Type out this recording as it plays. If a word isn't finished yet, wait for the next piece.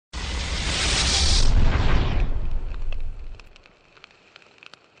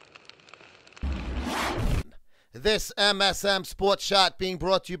This MSM Sports Shot being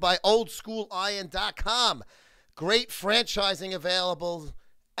brought to you by OldSchoolIron.com. Great franchising available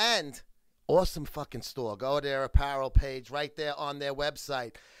and awesome fucking store. Go to their apparel page right there on their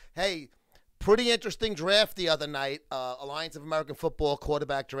website. Hey, pretty interesting draft the other night. Alliance of American Football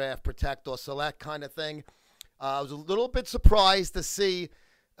quarterback draft, protect or select kind of thing. I was a little bit surprised to see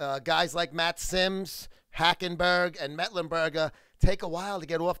guys like Matt Sims, Hackenberg, and Mettlenberger take a while to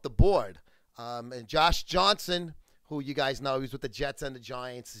get off the board. And Josh Johnson, who you guys know, he's with the Jets and the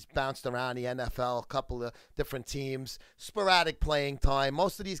Giants. He's bounced around the NFL, a couple of different teams, sporadic playing time.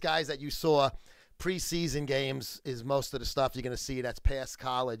 Most of these guys that you saw preseason games is most of the stuff you're going to see that's past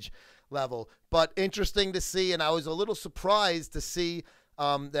college level. But interesting to see, and I was a little surprised to see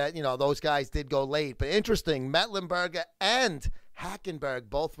that, you know, those guys did go late. But interesting, Mettlenberger and Hackenberg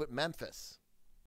both with Memphis.